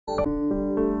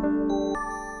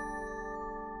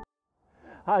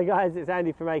Hi guys, it's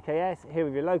Andy from AKS here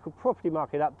with your local property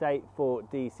market update for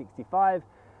DE65.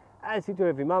 As we do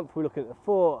every month, we're looking at the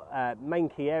four main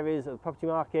key areas of the property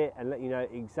market and let you know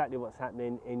exactly what's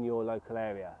happening in your local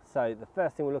area. So the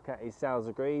first thing we'll look at is sales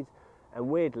agreed, and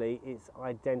weirdly it's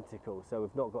identical. So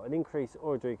we've not got an increase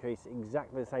or a decrease,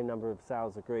 exactly the same number of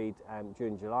sales agreed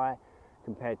during July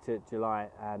compared to July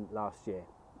last year.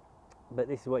 But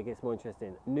this is where it gets more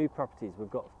interesting. New properties, we've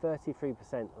got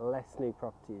 33% less new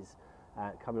properties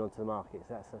coming onto the market,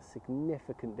 so that's a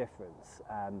significant difference.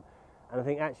 And I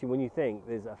think actually when you think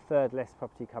there's a third less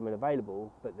property coming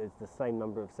available, but there's the same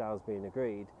number of sales being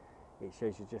agreed, it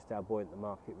shows you just how buoyant the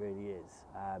market really is.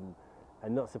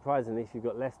 And not surprisingly, if you've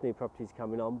got less new properties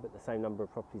coming on, but the same number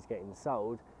of properties getting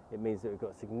sold, it means that we've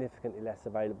got significantly less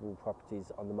available properties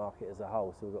on the market as a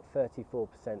whole. So we've got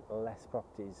 34% less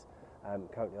properties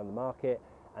currently on the market,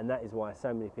 and that is why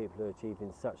so many people are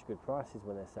achieving such good prices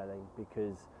when they're selling,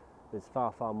 because there's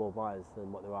far more buyers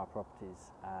than what there are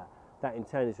properties. That in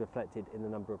turn is reflected in the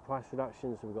number of price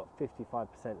reductions. So we've got 55%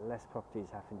 less properties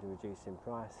having to reduce in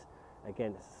price.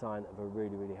 Again, it's a sign of a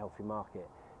really healthy market.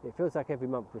 It feels like every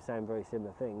month we're saying very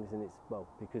similar things, and it's, well,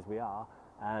 because we are,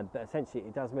 but essentially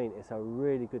it does mean it's a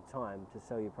really good time to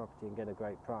sell your property and get a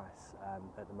great price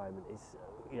at the moment. It's,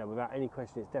 you know, without any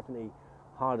question, it's definitely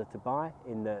harder to buy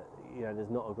in that, you know, there's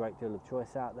not a great deal of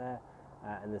choice out there,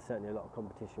 and there's certainly a lot of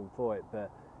competition for it. But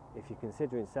if you're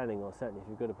considering selling, or certainly if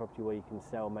you've got a property where you can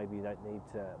sell, maybe you don't need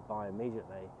to buy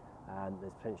immediately,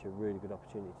 there's potentially a really good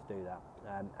opportunity to do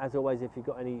that. As always, if you've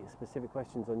got any specific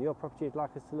questions on your property you'd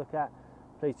like us to look at,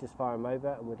 please just fire them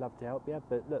over and we'd love to help you.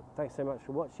 But look, thanks so much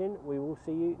for watching. We will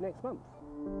see you next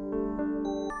month.